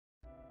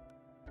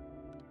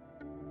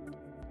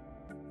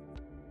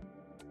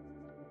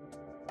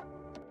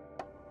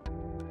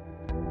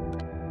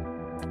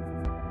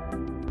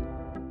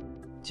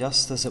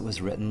just as it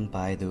was written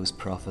by those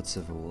prophets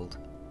of old.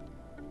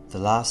 The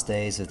last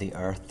days of the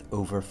earth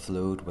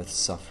overflowed with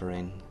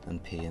suffering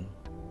and pain.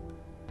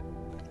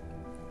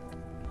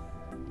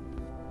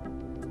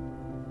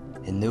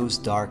 In those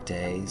dark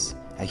days,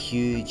 a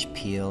huge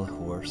pale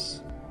horse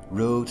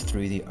rode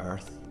through the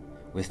earth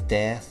with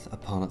death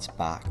upon its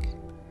back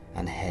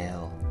and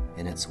hell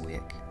in its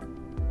wake.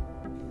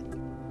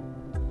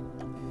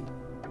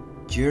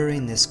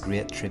 During this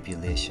great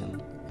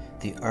tribulation,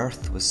 the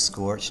earth was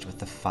scorched with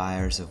the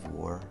fires of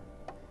war.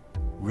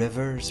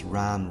 Rivers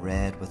ran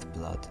red with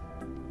blood.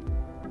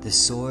 The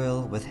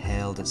soil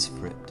withheld its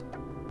fruit,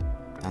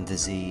 and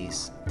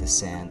disease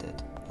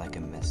descended like a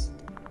mist.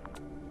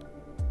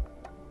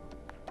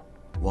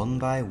 One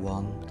by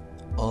one,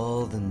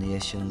 all the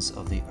nations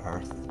of the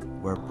earth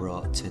were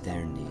brought to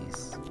their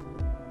knees.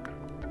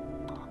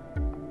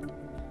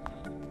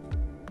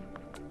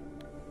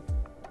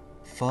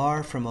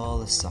 Far from all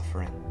the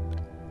suffering,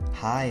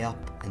 high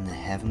up in the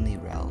heavenly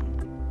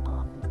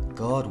realm,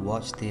 God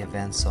watched the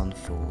events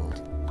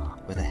unfold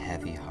with a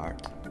heavy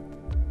heart.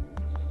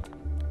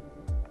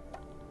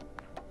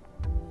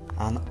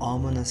 An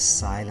ominous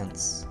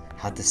silence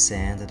had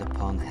descended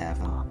upon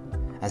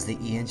heaven as the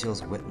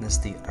angels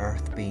witnessed the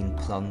earth being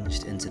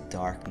plunged into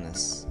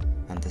darkness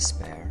and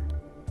despair.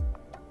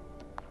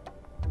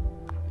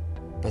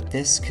 But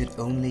this could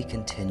only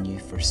continue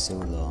for so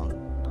long,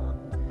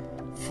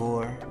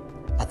 for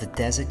at the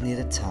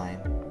designated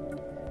time,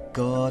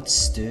 God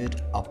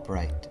stood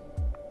upright,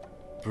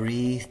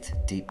 breathed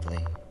deeply,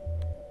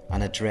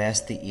 and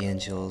addressed the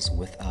angels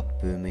with a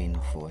booming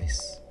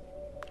voice.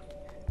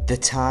 The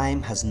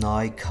time has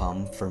now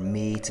come for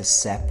me to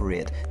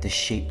separate the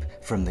sheep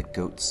from the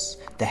goats,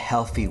 the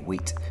healthy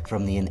wheat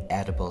from the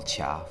inedible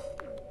chaff.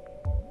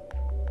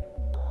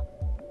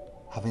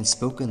 Having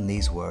spoken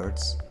these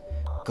words,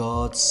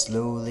 God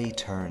slowly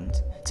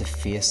turned to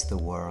face the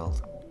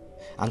world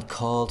and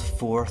called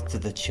forth to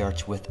the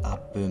church with a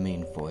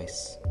booming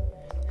voice.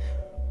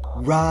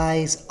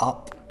 Rise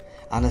up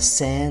and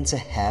ascend to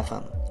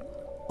heaven,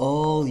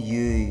 all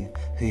you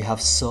who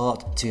have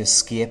sought to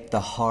escape the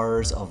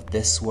horrors of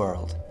this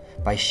world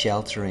by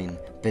sheltering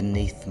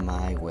beneath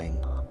my wing.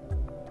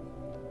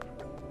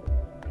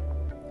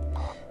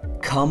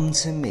 Come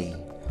to me,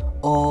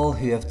 all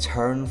who have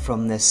turned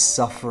from this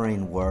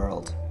suffering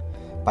world,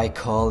 by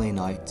calling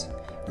out,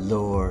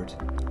 Lord,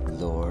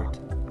 Lord.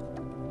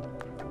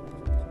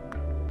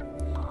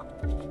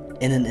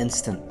 In an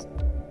instant,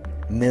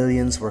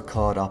 millions were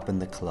caught up in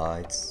the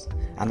clouds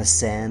and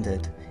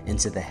ascended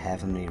into the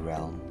heavenly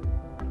realm,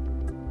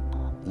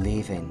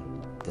 leaving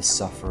the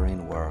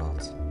suffering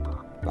world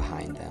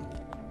behind them.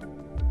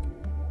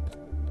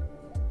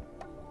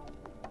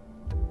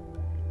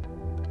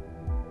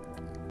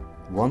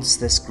 Once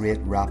this great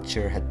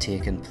rapture had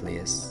taken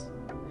place,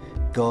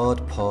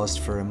 God paused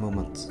for a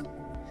moment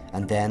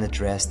and then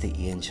addressed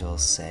the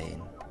angels,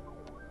 saying,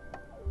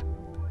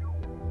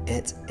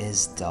 It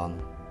is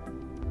done.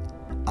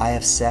 I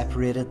have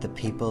separated the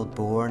people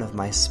born of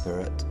my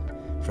Spirit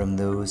from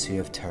those who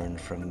have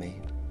turned from me.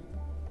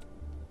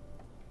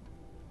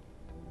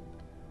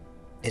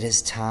 It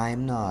is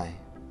time now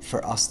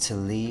for us to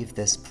leave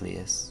this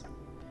place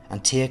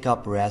and take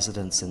up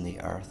residence in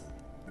the earth,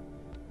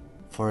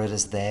 for it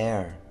is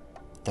there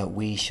that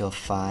we shall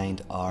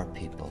find our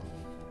people,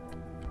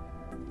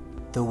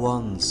 the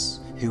ones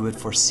who would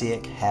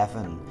forsake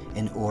heaven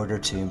in order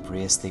to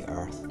embrace the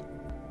earth,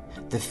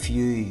 the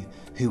few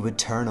who would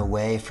turn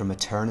away from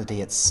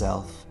eternity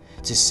itself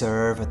to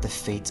serve at the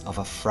feet of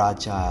a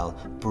fragile,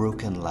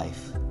 broken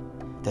life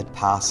that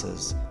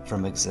passes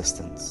from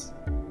existence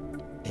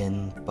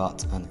in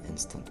but an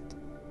instant.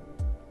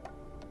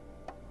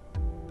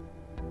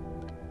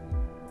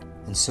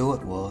 And so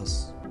it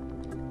was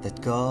that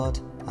God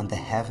and the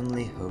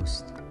heavenly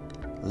host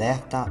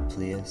left that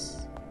place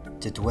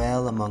to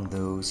dwell among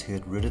those who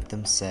had rooted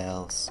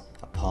themselves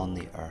upon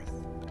the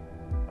earth,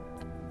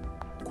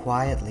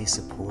 quietly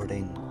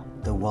supporting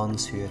the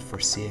ones who had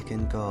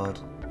forsaken God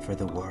for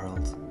the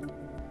world,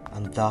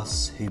 and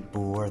thus who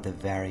bore the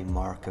very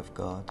mark of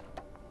God,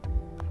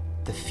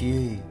 the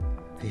few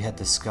who had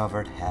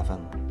discovered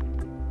heaven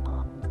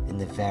in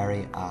the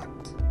very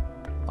act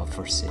of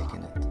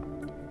forsaking it.